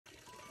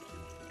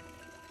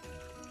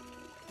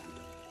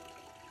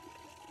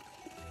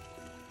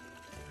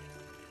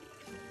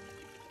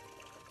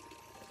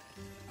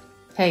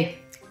Hey,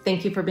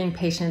 thank you for being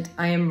patient.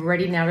 I am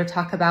ready now to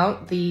talk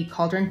about the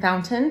Cauldron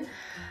Fountain.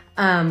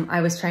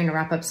 I was trying to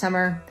wrap up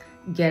summer,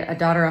 get a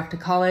daughter off to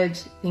college.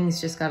 Things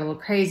just got a little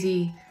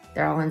crazy.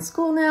 They're all in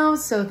school now,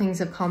 so things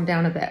have calmed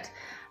down a bit.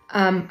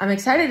 I'm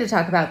excited to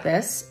talk about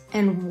this,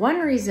 and one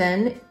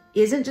reason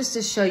isn't just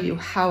to show you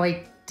how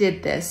I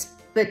did this,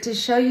 but to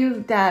show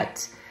you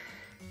that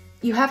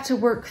you have to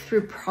work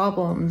through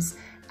problems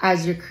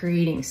as you're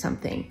creating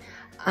something.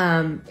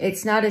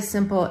 It's not as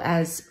simple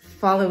as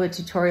follow a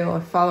tutorial or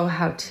follow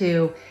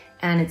how-to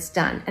and it's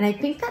done. And I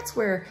think that's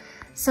where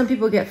some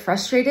people get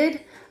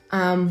frustrated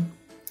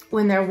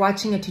when they're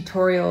watching a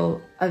tutorial,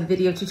 a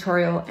video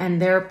tutorial,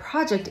 and their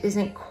project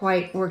isn't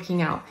quite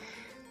working out.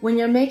 When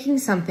you're making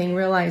something,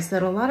 realize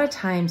that a lot of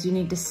times you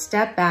need to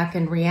step back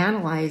and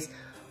reanalyze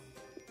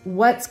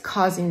what's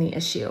causing the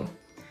issue.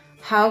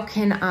 How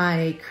can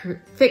I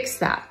fix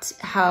that?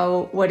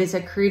 What is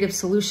a creative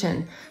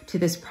solution to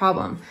this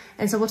problem?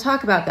 And so we'll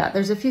talk about that.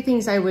 There's a few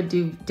things I would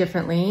do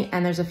differently,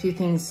 and there's a few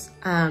things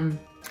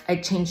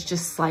I'd change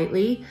just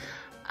slightly.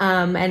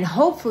 And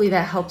hopefully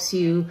that helps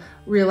you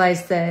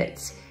realize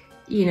that,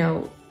 you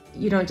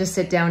don't just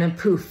sit down and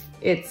poof,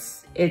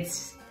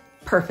 it's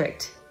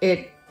perfect.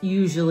 It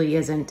usually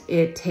isn't.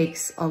 It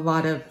takes a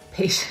lot of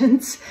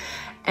patience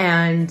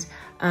and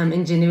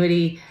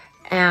ingenuity.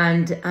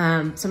 And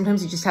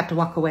sometimes you just have to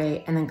walk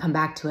away and then come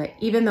back to it.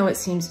 Even though it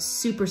seems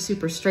super,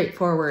 super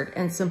straightforward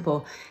and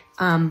simple,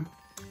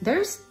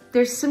 there's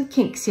some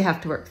kinks you have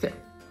to work through.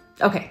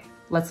 Okay,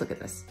 let's look at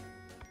this.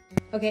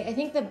 Okay, I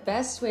think the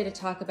best way to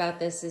talk about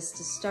this is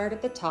to start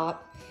at the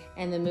top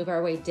and then move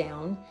our way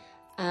down.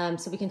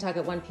 So we can talk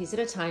at one piece at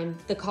a time.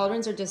 The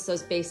cauldrons are just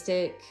those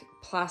basic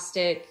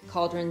plastic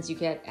cauldrons you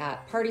get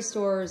at party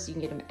stores. You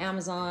can get them at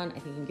Amazon. I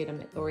think you can get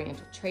them at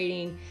Oriental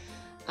Trading.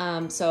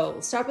 So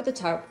we'll start with the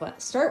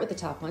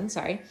top one,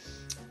 sorry.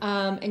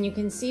 And you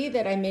can see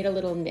that I made a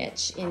little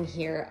niche in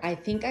here. I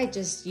think I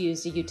just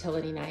used a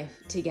utility knife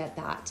to get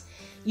that.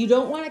 You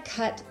don't want to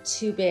cut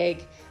too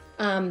big,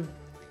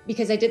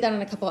 because I did that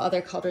on a couple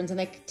other cauldrons and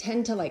they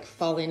tend to like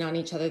fall in on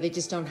each other. They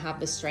just don't have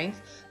the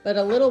strength, but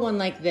a little one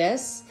like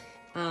this,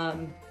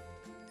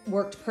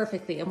 worked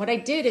perfectly. And what I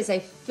did is I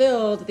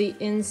filled the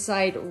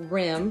inside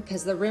rim,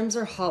 because the rims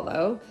are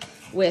hollow,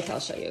 with, I'll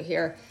show you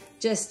here,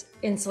 just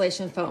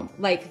insulation foam,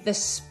 like the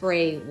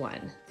spray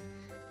one.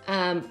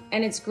 And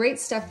it's great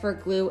stuff for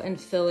glue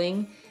and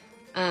filling.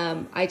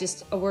 A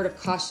word of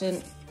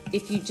caution,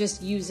 if you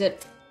just use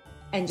it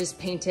and just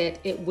paint it,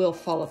 it will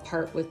fall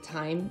apart with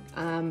time.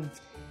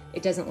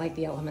 It doesn't like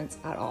the elements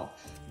at all.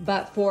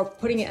 But for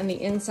putting it on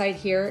the inside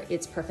here,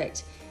 it's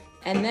perfect.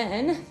 And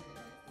then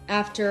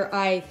after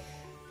I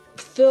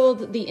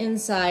filled the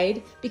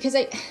inside, because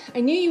I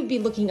knew you'd be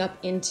looking up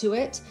into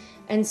it,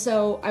 and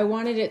so I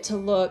wanted it to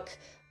look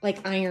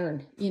like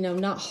iron,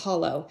 not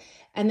hollow.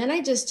 And then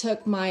I just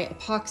took my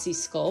epoxy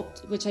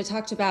sculpt, which I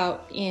talked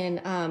about in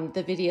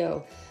the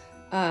video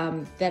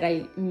that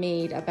I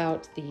made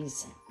about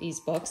these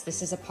books.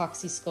 This is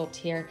epoxy sculpt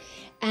here.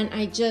 And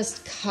I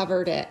just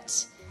covered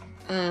it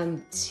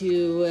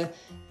to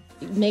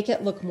make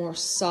it look more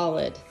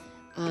solid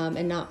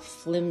and not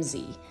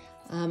flimsy.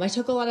 I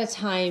took a lot of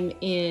time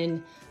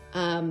in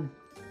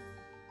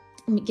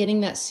getting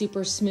that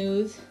super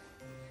smooth,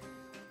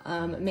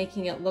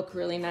 making it look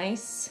really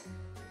nice.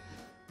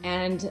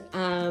 And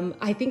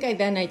I think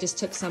I just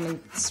took some and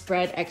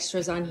spread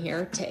extras on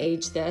here to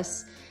age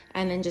this,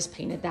 and then just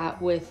painted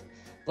that with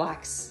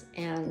blacks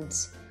and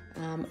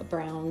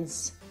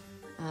browns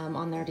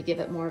on there to give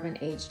it more of an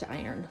aged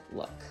iron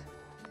look.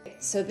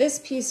 So this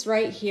piece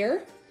right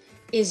here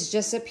is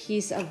just a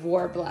piece of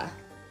Warbler.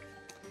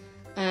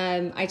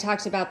 I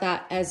talked about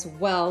that as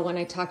well when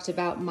I talked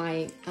about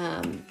my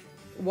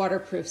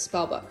waterproof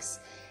spell books.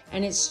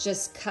 And it's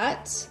just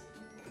cut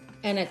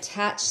and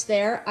attached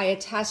there. I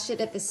attached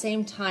it at the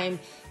same time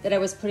that I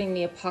was putting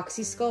the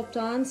epoxy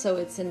sculpt on, so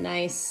it's a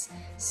nice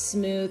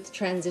smooth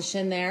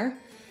transition there.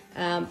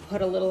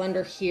 Put a little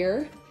under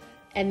here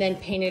and then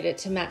painted it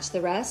to match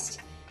the rest.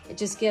 It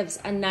just gives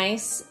a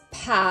nice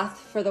path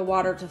for the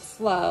water to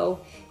flow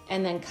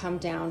and then come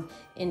down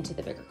into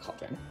the bigger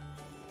cauldron.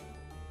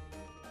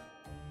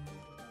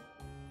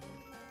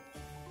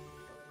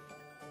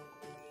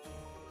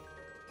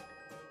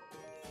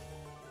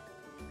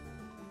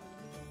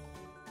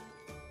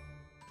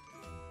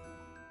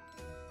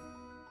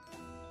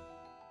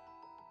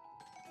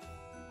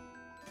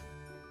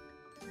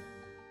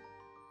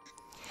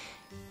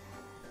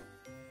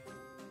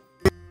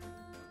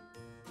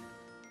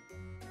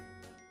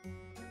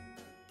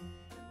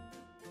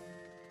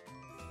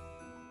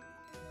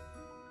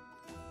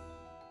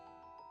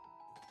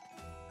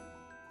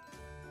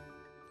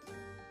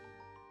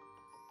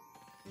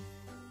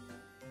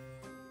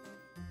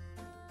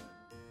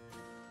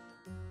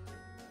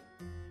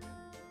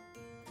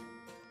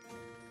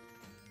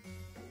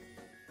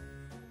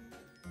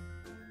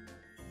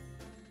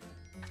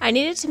 I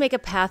needed to make a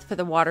path for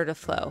the water to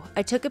flow.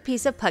 I took a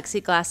piece of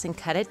plexiglass and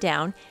cut it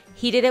down,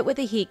 heated it with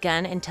a heat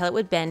gun until it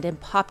would bend, and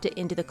popped it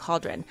into the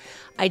cauldron.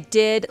 I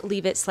did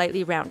leave it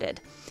slightly rounded.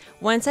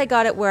 Once I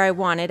got it where I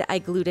wanted, I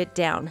glued it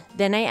down.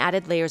 Then I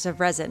added layers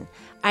of resin.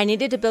 I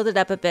needed to build it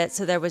up a bit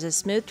so there was a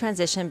smooth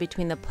transition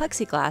between the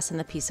plexiglass and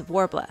the piece of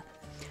Worbla.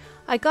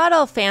 I got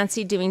all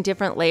fancy doing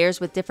different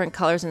layers with different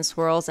colors and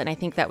swirls, and I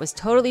think that was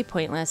totally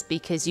pointless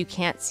because you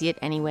can't see it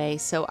anyway,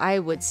 so I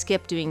would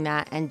skip doing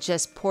that and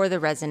just pour the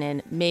resin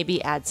in,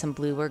 maybe add some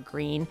blue or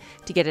green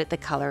to get it the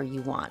color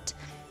you want.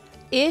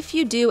 If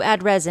you do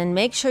add resin,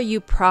 make sure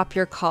you prop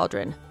your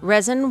cauldron.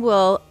 Resin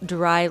will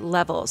dry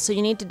level, so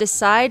you need to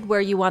decide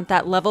where you want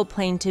that level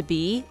plane to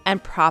be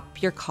and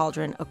prop your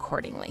cauldron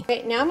accordingly.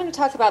 Okay, now I'm going to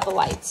talk about the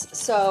lights.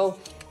 So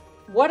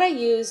what I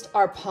used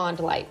are pond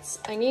lights.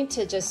 I need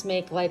to just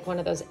make like one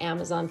of those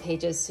Amazon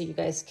pages so you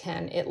guys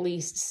can at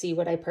least see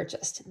what I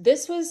purchased.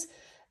 This was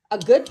a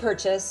good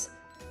purchase.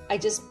 I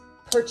just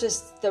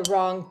purchased the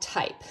wrong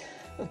type.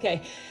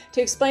 Okay,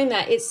 to explain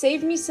that, it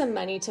saved me some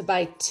money to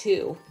buy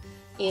 2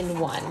 in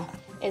one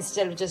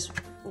instead of just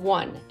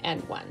 1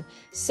 and 1.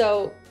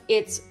 So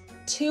it's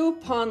 2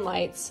 pond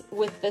lights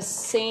with the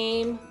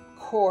same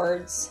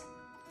cords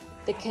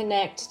that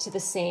connect to the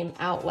same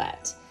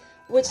outlet,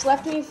 which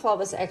left me with all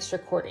this extra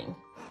cording,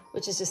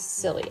 which is just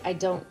silly.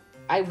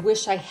 I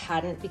wish I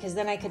hadn't, because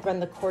then I could run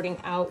the cording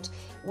out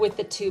with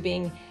the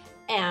tubing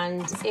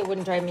and it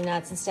wouldn't drive me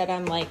nuts. Instead,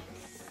 I'm like,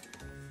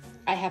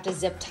 I have to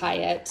zip tie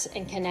it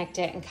and connect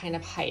it and kind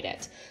of hide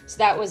it. So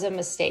that was a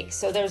mistake.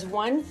 So there's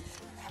one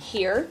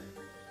here,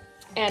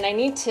 and I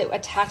need to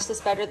attach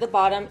this better to the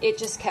bottom. It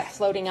just kept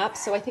floating up.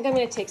 So I think I'm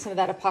gonna take some of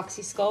that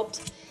epoxy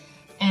sculpt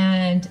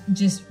and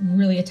just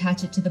really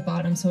attach it to the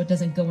bottom so it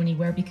doesn't go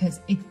anywhere, because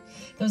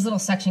those little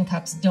suction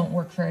cups don't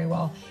work very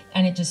well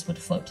and it just would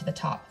float to the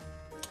top.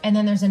 And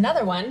then there's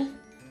another one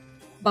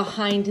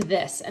behind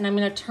this, and I'm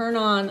gonna turn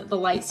on the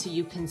light so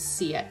you can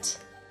see it.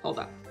 Hold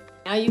on.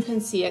 Now you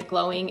can see it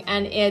glowing,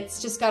 and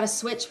it's just got a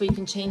switch where you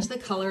can change the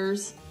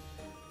colors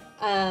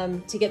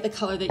to get the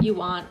color that you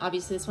want.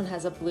 Obviously this one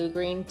has a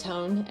blue-green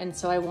tone, and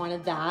so I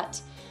wanted that.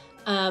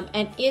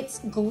 And it's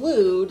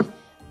glued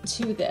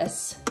to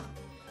this.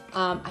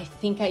 I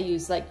think I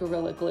used like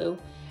Gorilla Glue.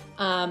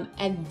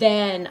 And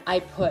then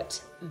I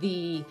put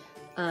the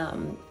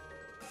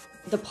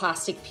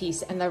plastic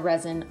piece and the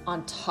resin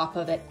on top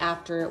of it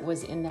after it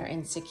was in there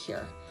and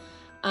secure.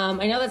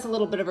 I know that's a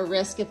little bit of a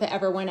risk. If it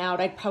ever went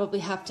out, I'd probably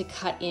have to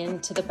cut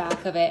into the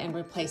back of it and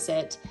replace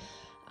it.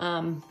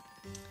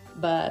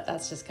 But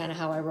that's just kind of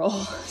how I roll.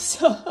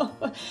 So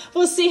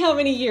we'll see how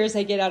many years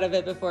I get out of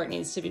it before it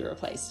needs to be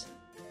replaced.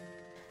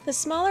 The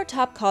smaller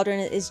top cauldron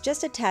is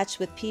just attached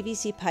with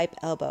PVC pipe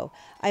elbow.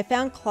 I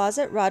found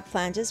closet rod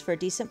flanges for a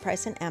decent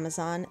price on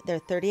Amazon. They're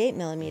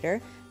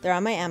 38mm. They're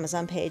on my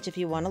Amazon page if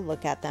you want to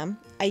look at them.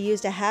 I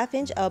used a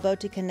 1/2-inch elbow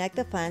to connect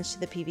the flange to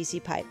the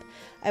PVC pipe.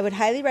 I would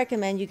highly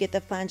recommend you get the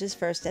flanges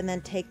first and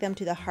then take them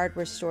to the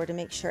hardware store to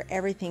make sure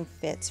everything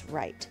fits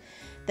right.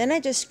 Then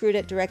I just screwed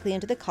it directly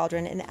into the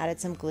cauldron and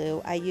added some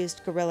glue. I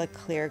used Gorilla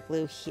Clear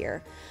glue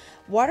here.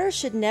 Water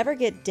should never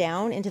get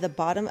down into the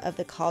bottom of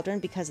the cauldron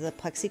because of the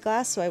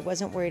plexiglass, so I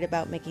wasn't worried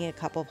about making a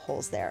couple of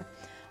holes there.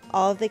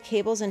 All of the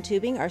cables and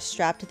tubing are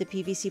strapped to the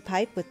PVC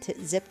pipe with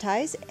zip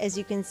ties. As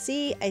you can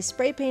see, I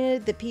spray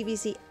painted the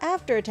PVC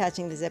after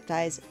attaching the zip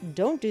ties.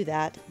 Don't do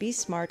that. Be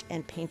smart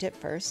and paint it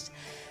first.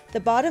 The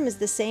bottom is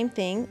the same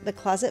thing. The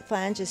closet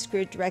flange is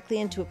screwed directly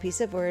into a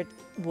piece of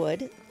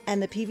wood,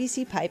 and the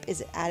PVC pipe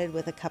is added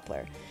with a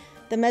coupler.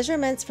 The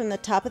measurements from the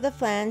top of the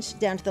flange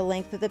down to the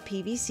length of the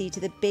PVC to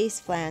the base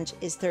flange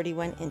is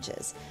 31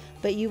 inches,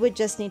 but you would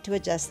just need to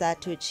adjust that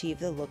to achieve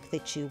the look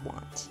that you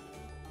want.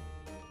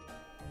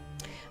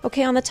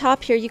 Okay, on the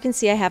top here you can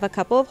see I have a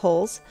couple of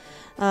holes.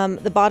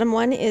 The bottom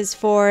one is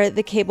for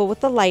the cable with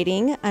the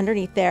lighting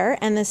underneath there,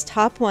 and this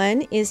top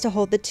one is to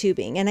hold the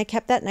tubing, and I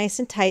kept that nice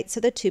and tight so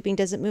the tubing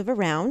doesn't move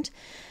around.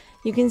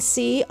 You can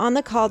see on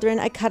the cauldron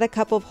I cut a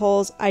couple of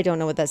holes. I don't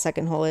know what that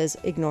second hole is,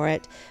 ignore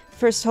it.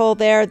 First hole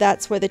there,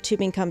 that's where the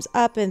tubing comes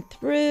up and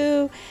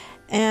through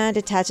and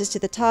attaches to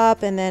the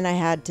top, and then I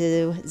had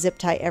to zip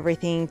tie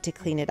everything to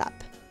clean it up.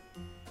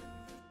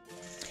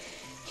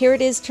 Here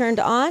it is turned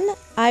on.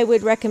 I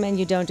would recommend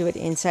you don't do it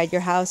inside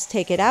your house.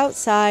 Take it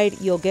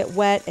outside. You'll get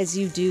wet as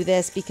you do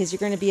this because you're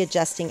going to be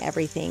adjusting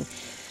everything.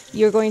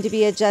 You're going to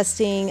be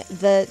adjusting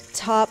the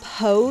top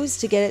hose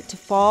to get it to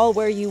fall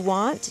where you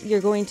want.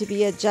 You're going to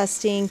be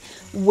adjusting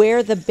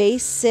where the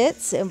base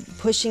sits and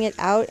pushing it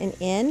out and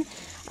in.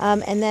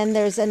 And then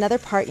there's another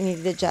part you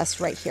need to adjust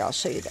right here. I'll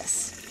show you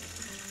this.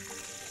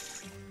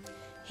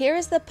 Here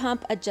is the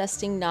pump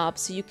adjusting knob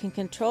so you can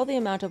control the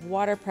amount of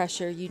water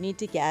pressure you need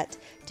to get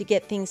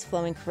things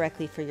flowing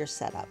correctly for your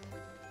setup.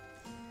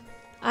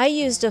 I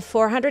used a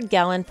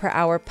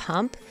 400-gallon-per-hour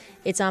pump.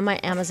 It's on my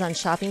Amazon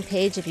shopping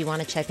page if you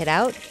want to check it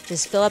out.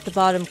 Just fill up the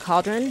bottom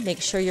cauldron,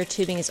 make sure your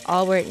tubing is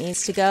all where it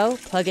needs to go,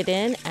 plug it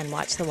in, and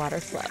watch the water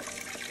flow.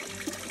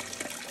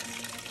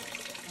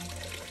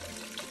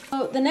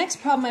 So the next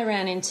problem I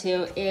ran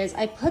into is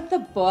I put the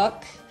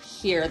book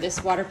here,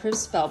 this waterproof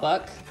spell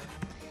book,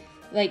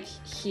 like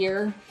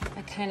here.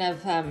 I kind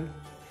of,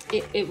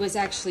 it was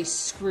actually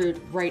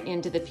screwed right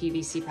into the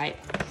PVC pipe.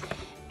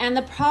 And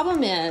the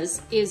problem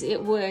is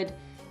it would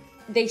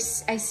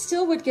I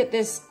still would get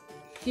this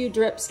few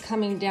drips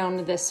coming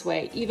down this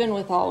way, even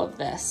with all of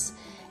this.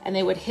 And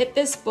they would hit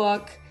this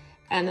book,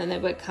 and then they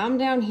would come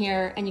down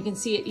here, and you can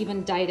see it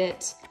even dyed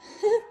it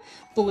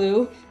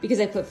blue because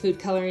I put food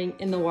coloring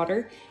in the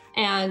water,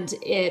 and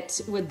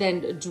it would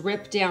then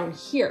drip down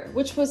here,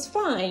 which was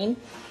fine,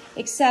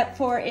 except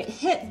for it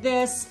hit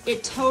this,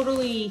 it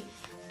totally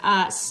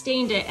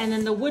stained it, and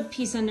then the wood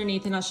piece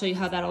underneath, and I'll show you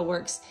how that all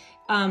works,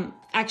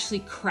 actually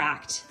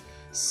cracked.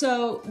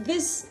 So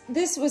this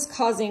is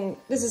causing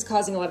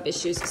a lot of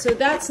issues. So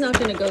that's not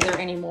gonna go there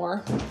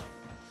anymore.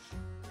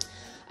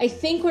 I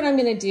think what I'm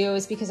gonna do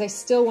is, because I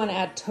still wanna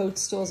add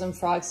toadstools and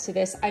frogs to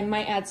this, I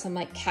might add some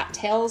like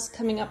cattails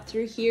coming up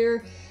through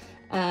here,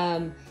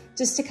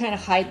 just to kind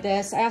of hide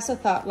this. I also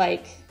thought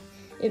like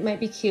it might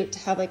be cute to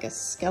have like a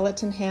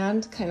skeleton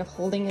hand kind of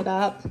holding it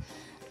up.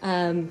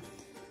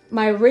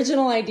 My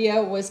original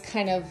idea was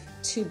kind of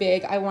too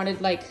big. I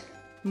wanted like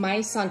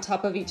mice on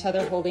top of each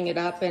other holding it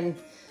up, and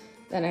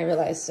then I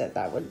realized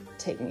that would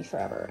take me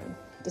forever and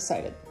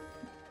decided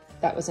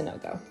that was a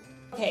no-go.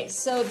 Okay,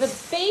 so the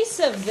base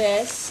of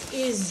this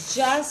is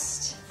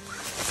just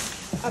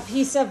a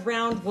piece of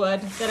round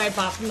wood that I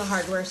bought from the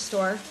hardware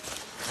store.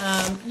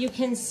 You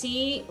can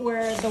see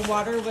where the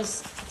water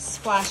was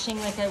splashing,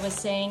 like I was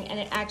saying, and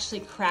it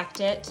actually cracked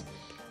it.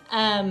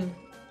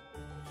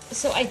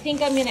 So I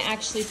think I'm gonna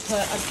actually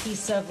put a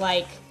piece of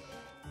like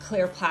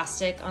clear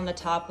plastic on the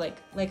top,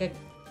 like a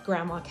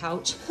grandma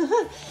couch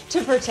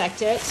to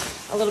protect it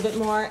a little bit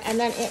more. And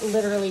then it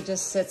literally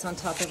just sits on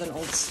top of an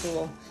old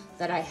stool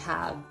that I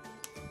have.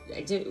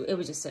 It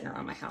was just sitting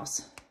around my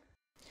house.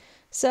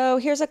 So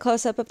here's a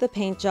close-up of the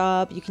paint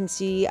job. You can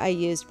see I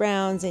used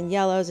browns and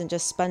yellows and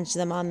just sponged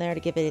them on there to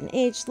give it an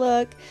aged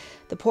look.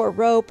 The poor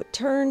rope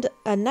turned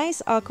a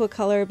nice aqua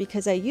color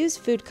because I used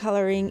food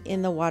coloring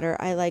in the water.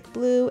 I like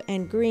blue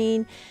and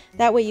green.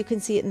 That way you can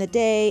see it in the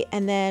day,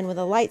 and then when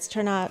the lights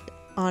turn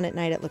on at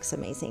night, it looks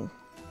amazing.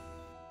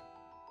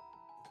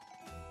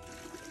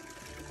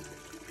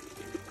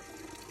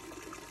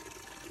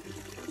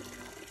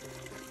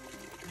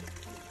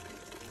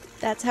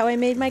 That's how I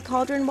made my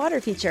cauldron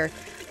water feature.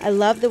 I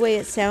love the way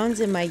it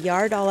sounds in my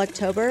yard all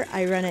October.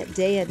 I run it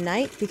day and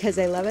night because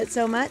I love it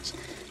so much.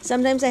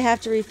 Sometimes I have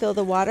to refill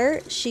the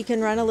water. She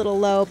can run a little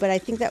low, but I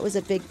think that was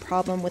a big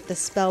problem with the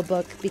spell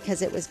book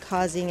because it was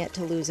causing it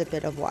to lose a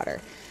bit of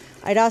water.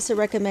 I'd also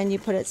recommend you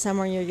put it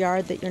somewhere in your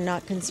yard that you're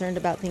not concerned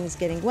about things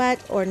getting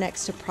wet, or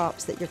next to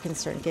props that you're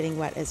concerned getting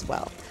wet as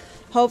well.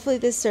 Hopefully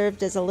this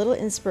served as a little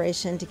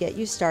inspiration to get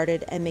you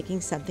started and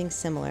making something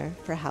similar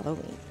for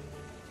Halloween.